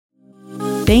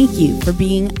Thank you for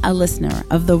being a listener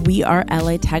of the We Are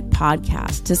LA Tech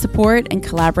podcast. To support and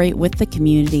collaborate with the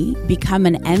community, become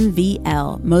an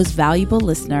MVL Most Valuable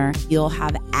Listener. You'll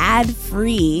have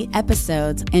ad-free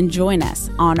episodes and join us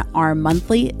on our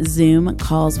monthly Zoom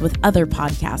calls with other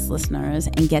podcast listeners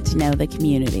and get to know the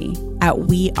community at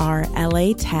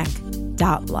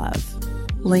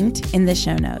WeAreLATech.love. Linked in the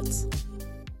show notes.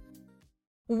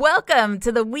 Welcome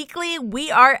to the weekly We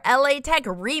Are LA Tech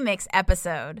remix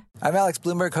episode. I'm Alex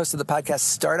Bloomberg, host of the podcast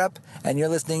Startup, and you're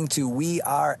listening to We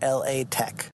Are LA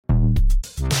Tech.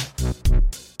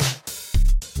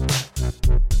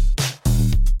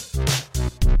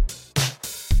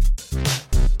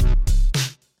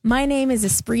 My name is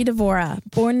Esprit Devora,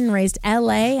 born and raised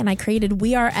LA, and I created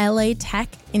We Are LA Tech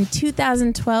in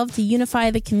 2012 to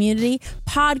unify the community.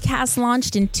 Podcast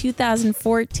launched in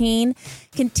 2014,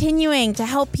 continuing to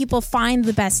help people find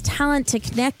the best talent, to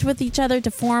connect with each other,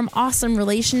 to form awesome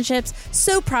relationships.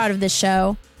 So proud of this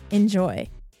show. Enjoy.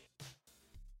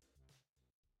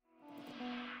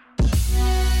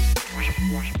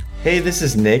 Hey, this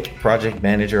is Nick, project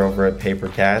manager over at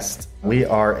Papercast. We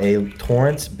are a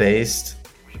torrent-based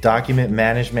document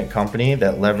management company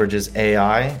that leverages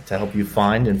AI to help you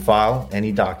find and file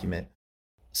any document.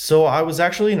 So I was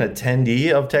actually an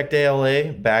attendee of Tech Day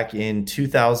LA back in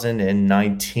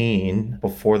 2019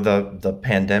 before the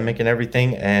pandemic and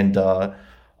everything. And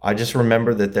I just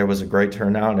remember that there was a great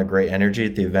turnout and a great energy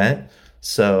at the event.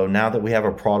 So now that we have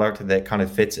a product that kind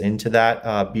of fits into that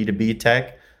B2B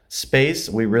tech space,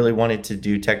 we really wanted to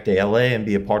do Tech Day LA and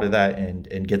be a part of that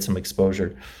and get some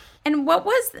exposure. And what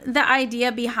was the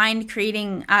idea behind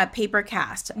creating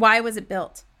Papercast? Why was it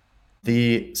built?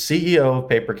 The CEO of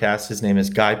Papercast, his name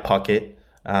is Guy Puckett.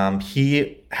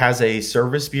 He has a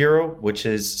service bureau, which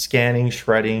is scanning,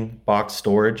 shredding, box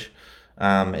storage.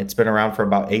 It's been around for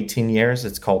about 18 years.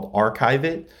 It's called Archive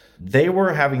It. They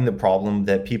were having the problem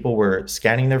that people were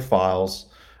scanning their files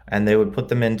and they would put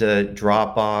them into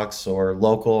Dropbox or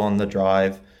local on the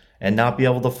drive and not be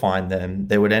able to find them.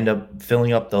 They would end up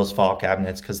filling up those file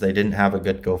cabinets because they didn't have a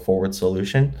good go-forward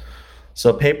solution.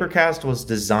 So Papercast was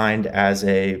designed as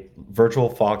a virtual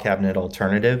file cabinet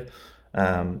alternative,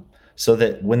 so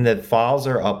that when the files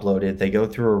are uploaded, they go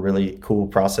through a really cool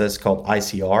process called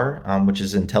ICR, which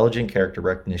is intelligent character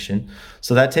recognition.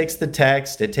 So that takes the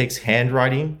text, it takes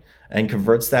handwriting, and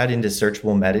converts that into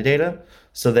searchable metadata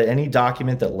so that any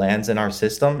document that lands in our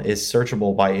system is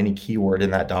searchable by any keyword in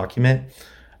that document.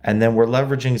 And then we're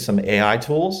leveraging some AI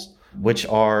tools, which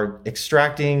are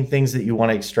extracting things that you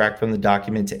want to extract from the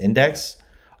document to index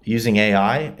using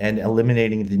AI and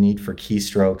eliminating the need for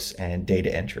keystrokes and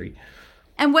data entry.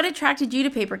 And what attracted you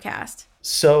to Papercast?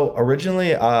 So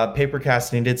originally,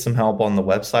 Papercast needed some help on the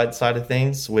website side of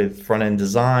things with front-end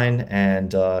design and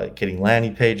getting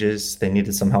landing pages. They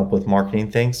needed some help with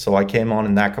marketing things. So I came on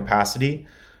in that capacity.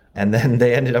 And then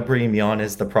they ended up bringing me on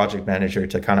as the project manager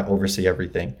to kind of oversee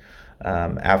everything.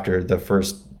 After the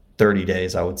first 30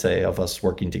 days, I would say, of us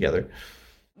working together.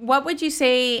 What would you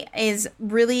say is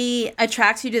really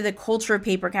attracts you to the culture of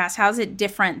Papercast? How is it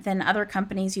different than other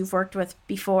companies you've worked with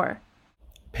before?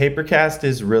 Papercast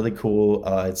is really cool.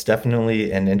 It's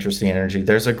definitely an interesting energy.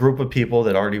 There's a group of people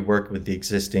that already work with the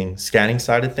existing scanning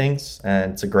side of things,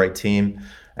 and it's a great team.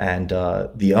 And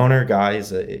the owner guy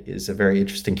is a very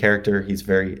interesting character. He's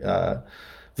very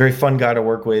fun guy to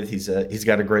work with. He's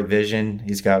got a great vision.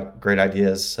 He's got great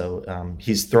ideas. So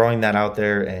he's throwing that out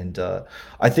there. And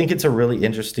I think it's a really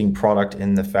interesting product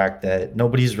in the fact that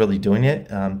nobody's really doing it.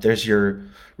 There's your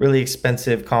really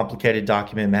expensive, complicated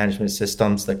document management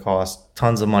systems that cost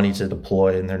tons of money to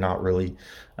deploy. And they're not really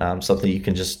something you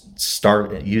can just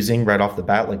start using right off the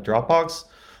bat like Dropbox.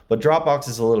 But Dropbox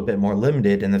is a little bit more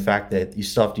limited in the fact that you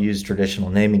still have to use traditional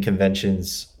naming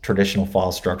conventions, traditional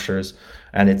file structures,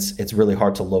 and it's really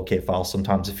hard to locate files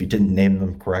sometimes if you didn't name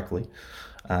them correctly.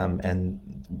 And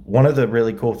one of the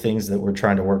really cool things that we're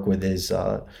trying to work with is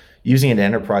using it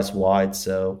enterprise-wide.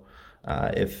 So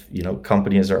if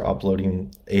companies are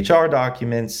uploading HR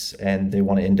documents and they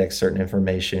want to index certain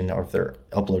information, or if they're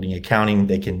uploading accounting,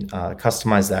 they can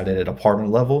customize that at a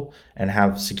department level and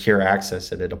have secure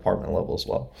access at a department level as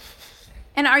well.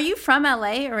 And are you from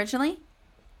LA originally?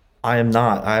 I am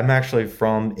not. I'm actually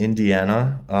from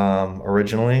Indiana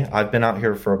originally. I've been out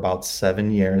here for about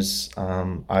 7 years.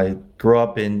 I grew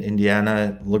up in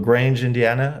Indiana, LaGrange,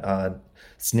 Indiana.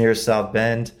 It's near South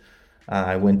Bend.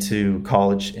 I went to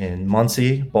college in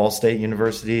Muncie, Ball State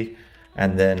University,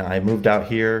 and then I moved out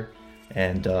here,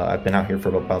 and I've been out here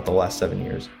for about the last 7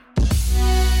 years.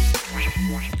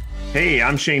 Hey,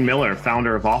 I'm Shane Miller,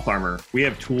 founder of AuthArmor. We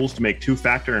have tools to make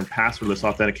two-factor and passwordless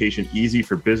authentication easy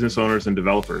for business owners and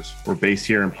developers. We're based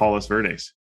here in Palos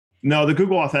Verdes. No, the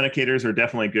Google authenticators are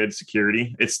definitely good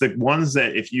security. It's the ones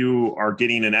that if you are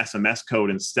getting an SMS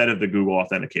code instead of the Google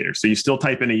authenticator, so you still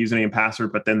type in a username and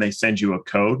password, but then they send you a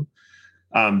code.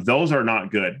 Those are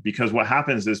not good, because what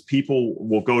happens is people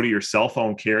will go to your cell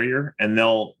phone carrier and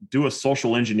they'll do a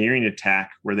social engineering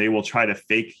attack where they will try to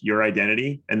fake your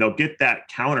identity, and they'll get that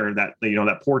counter, that,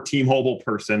 that poor T-Mobile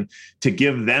person, to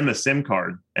give them a SIM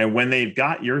card. And when they've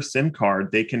got your SIM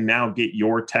card, they can now get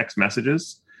your text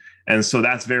messages. And so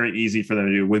that's very easy for them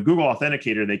to do. With Google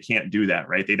Authenticator, they can't do that,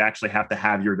 right? They'd actually have to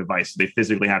have your device. They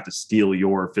physically have to steal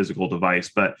your physical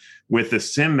device. But with the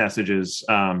SIM messages,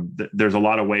 there's a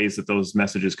lot of ways that those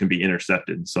messages can be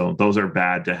intercepted. So those are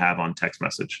bad to have on text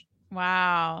message.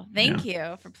 Wow. Thank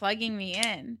you for plugging me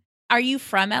in. Are you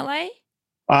from LA?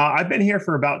 I've been here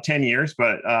for about 10 years,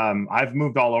 but I've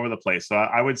moved all over the place. So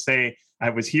I would say I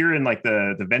was here in like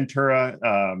the Ventura,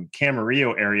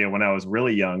 Camarillo area when I was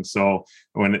really young. So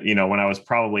when I was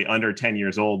probably under 10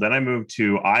 years old, then I moved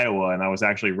to Iowa, and I was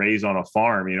actually raised on a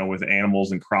farm, with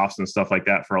animals and crops and stuff like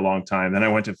that for a long time. Then I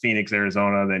went to Phoenix,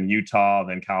 Arizona, then Utah,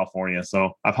 then California.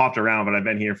 So I've hopped around, but I've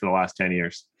been here for the last 10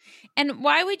 years. And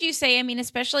why would you say,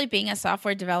 especially being a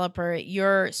software developer,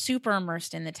 you're super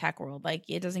immersed in the tech world? Like,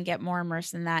 it doesn't get more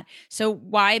immersed than that. So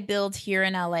why build here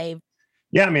in LA?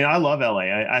 Yeah, I love LA.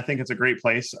 I think it's a great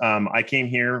place. I came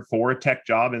here for a tech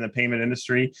job in the payment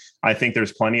industry. I think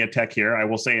there's plenty of tech here. I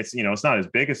will say it's not as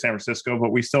big as San Francisco,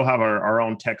 but we still have our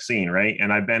own tech scene, right?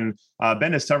 And I've been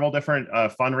to several different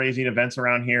fundraising events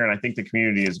around here, and I think the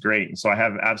community is great. And so I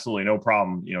have absolutely no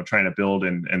problem, trying to build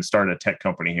and start a tech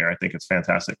company here. I think it's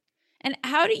fantastic. And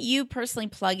how do you personally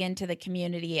plug into the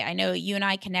community? I know you and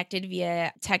I connected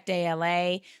via Tech Day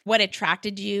LA. What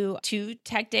attracted you to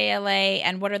Tech Day LA,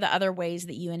 and what are the other ways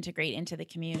that you integrate into the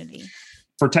community?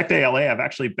 For Tech Day LA, I've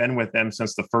actually been with them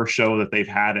since the first show that they've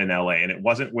had in LA. And it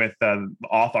wasn't with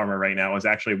AuthArmor right now. It was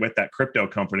actually with that crypto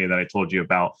company that I told you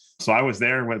about. So I was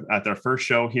there at their first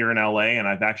show here in LA, and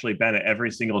I've actually been at every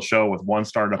single show with one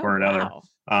startup or another. Wow.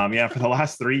 For the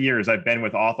last 3 years, I've been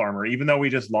with AuthArmor. Even though we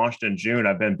just launched in June,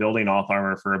 I've been building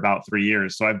AuthArmor for about 3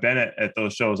 years. So I've been at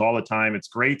those shows all the time. It's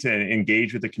great to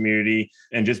engage with the community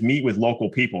and just meet with local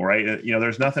people, right?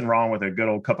 There's nothing wrong with a good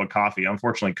old cup of coffee.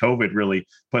 Unfortunately, COVID really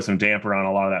put some damper on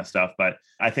a lot of that stuff. But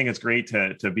I think it's great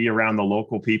to be around the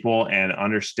local people and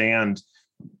understand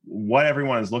what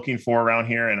everyone is looking for around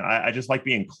here. And I just like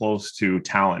being close to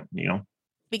talent,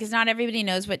 Because not everybody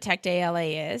knows what Tech Day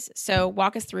LA is. So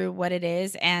walk us through what it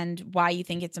is and why you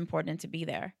think it's important to be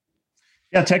there.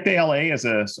 Yeah, Tech Day LA is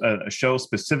a show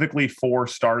specifically for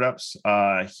startups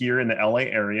here in the LA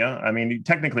area.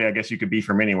 Technically, I guess you could be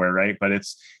from anywhere, right? But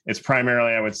it's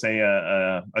primarily, I would say,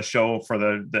 a show for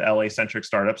the LA-centric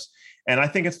startups. And I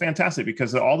think it's fantastic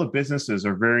because all the businesses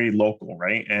are very local,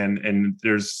 right? And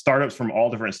there's startups from all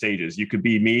different stages. You could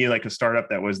be me, like a startup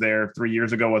that was there 3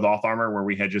 years ago with AuthArmor, where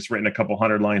we had just written a couple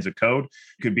hundred lines of code.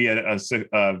 It could be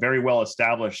a very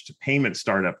well-established payment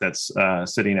startup that's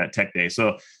sitting at Tech Day.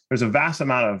 So there's a vast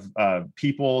amount of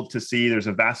people to see. There's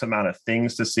a vast amount of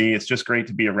things to see. It's just great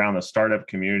to be around the startup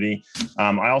community.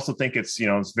 I also think it's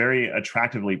very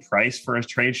attractively priced for a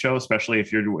trade show, especially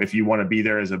if you want to be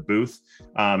there as a booth.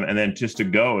 And then just to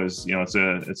go is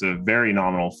it's a very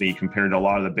nominal fee compared to a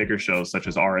lot of the bigger shows such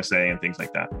as RSA and things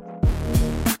like that.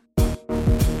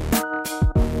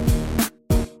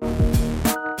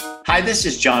 Hi, this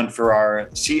is John Ferrara,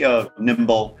 CEO of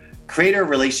Nimble, creator of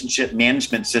relationship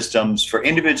management systems for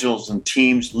individuals and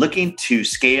teams looking to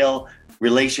scale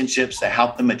relationships that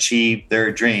help them achieve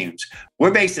their dreams.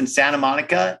 We're based in Santa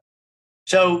Monica.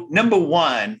 So number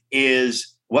one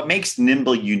is what makes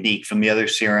Nimble unique from the other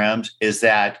CRMs is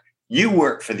that you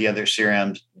work for the other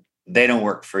CRMs. They don't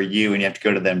work for you, and you have to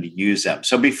go to them to use them.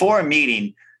 So before a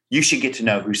meeting, you should get to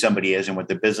know who somebody is and what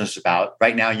their business is about.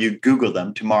 Right now, you Google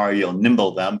them. Tomorrow, you'll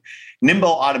Nimble them.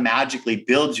 Nimble automatically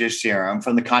builds your CRM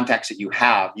from the contacts that you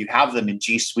have. You have them in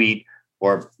G Suite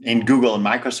or in Google and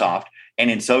Microsoft and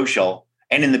in social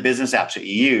and in the business apps that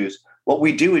you use. What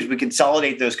we do is we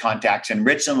consolidate those contacts,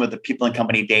 enrich them with the people and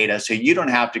company data so you don't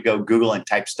have to go Google and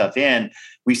type stuff in.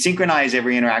 We synchronize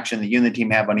every interaction that you and the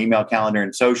team have on email, calendar,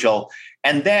 and social.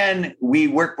 And then we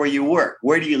work where you work.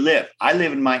 Where do you live? I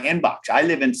live in my inbox. I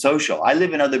live in social. I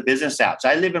live in other business apps.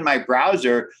 I live in my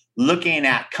browser looking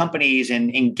at companies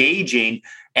and engaging.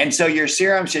 And so your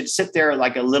CRM should sit there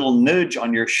like a little nudge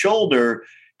on your shoulder,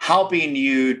 helping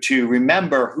you to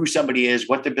remember who somebody is,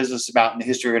 what their business is about in the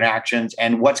history of interactions,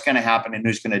 and what's going to happen and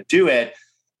who's going to do it.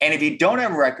 And if you don't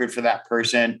have a record for that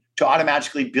person, to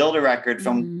automatically build a record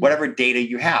from whatever data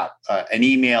you have, an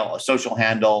email, a social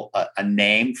handle, a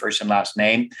name, first and last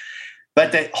name.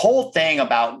 But the whole thing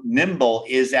about Nimble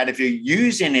is that if you're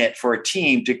using it for a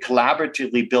team to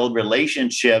collaboratively build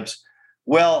relationships,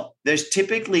 well, there's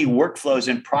typically workflows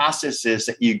and processes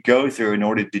that you go through in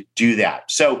order to do that.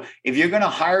 So if you're going to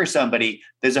hire somebody,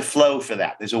 there's a flow for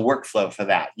that. There's a workflow for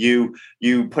that. You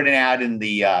put an ad in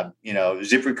the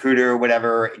ZipRecruiter or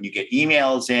whatever, and you get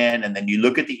emails in, and then you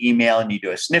look at the email and you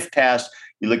do a sniff test.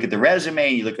 You look at the resume,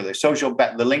 you look at the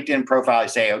the LinkedIn profile, you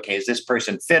say, okay, does this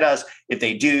person fit us? If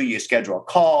they do, you schedule a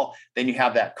call. Then you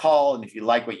have that call. And if you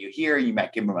like what you hear, you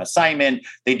might give them an assignment.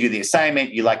 They do the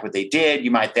assignment. You like what they did.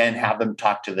 You might then have them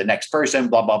talk to the next person,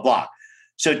 blah, blah, blah.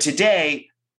 So today,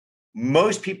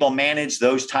 most people manage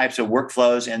those types of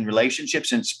workflows and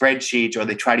relationships in spreadsheets, or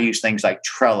they try to use things like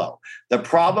Trello. The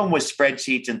problem with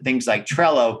spreadsheets and things like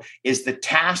Trello is the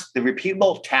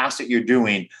repeatable tasks that you're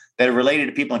doing that are related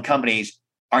to people and companies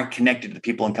aren't connected to the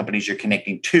people and companies you're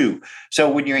connecting to. So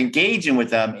when you're engaging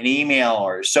with them in email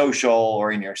or social or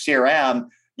in your CRM,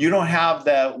 you don't have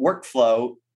the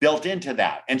workflow built into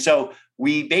that. And so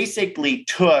we basically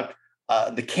took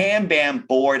the Kanban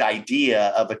board idea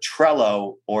of a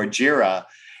Trello or Jira,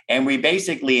 and we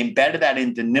basically embedded that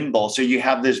into Nimble. So you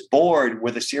have this board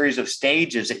with a series of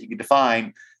stages that you can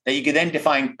define, that you can then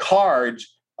define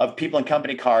cards of people and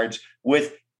company cards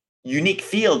with unique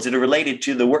fields that are related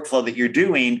to the workflow that you're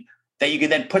doing, that you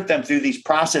can then put them through these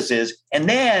processes. And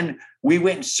then we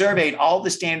went and surveyed all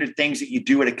the standard things that you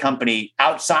do at a company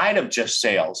outside of just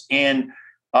sales in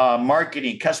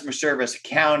marketing, customer service,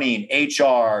 accounting,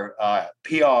 HR,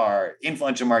 PR,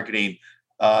 influencer marketing,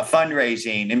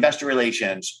 fundraising, investor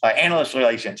relations, analyst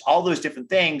relations, all those different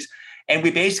things. And we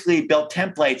basically built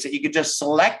templates that you could just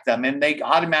select them and they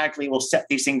automatically will set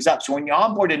these things up. So when you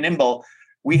onboard a Nimble,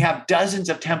 we have dozens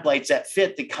of templates that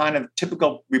fit the kind of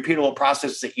typical repeatable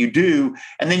process that you do.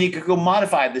 And then you could go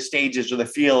modify the stages or the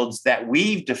fields that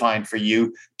we've defined for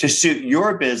you to suit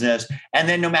your business. And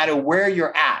then no matter where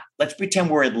you're at, let's pretend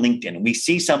we're at LinkedIn and we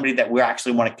see somebody that we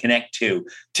actually want to connect to.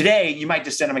 Today, you might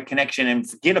just send them a connection and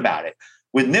forget about it.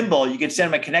 With Nimble, you can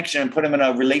send them a connection and put them in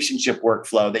a relationship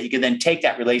workflow that you can then take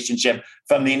that relationship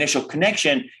from the initial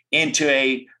connection into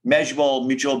a measurable,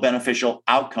 mutual beneficial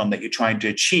outcome that you're trying to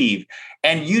achieve.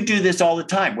 And you do this all the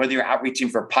time, whether you're outreaching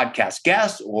for podcast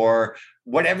guests or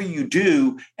whatever you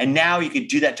do. And now you can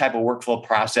do that type of workflow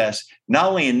process, not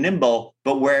only in Nimble,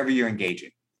 but wherever you're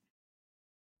engaging.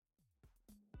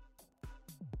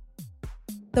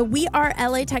 The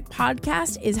WeAreLATech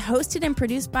podcast is hosted and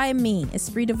produced by me,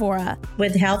 Esprit Devora.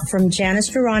 With help from Janice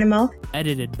Geronimo.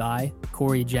 Edited by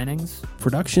Corey Jennings.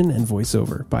 Production and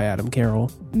voiceover by Adam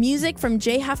Carroll. Music from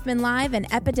Jay Huffman Live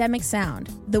and Epidemic Sound.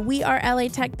 The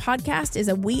WeAreLATech podcast is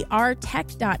a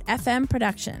WeAreTech.fm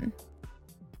production.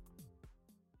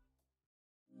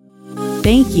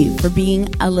 Thank you for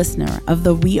being a listener of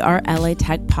the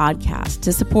WeAreLATech podcast.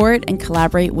 To support and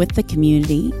collaborate with the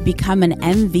community, become an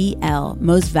MVL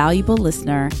Most Valuable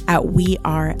Listener at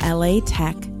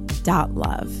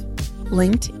WeAreLATech.love.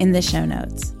 Linked in the show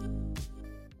notes.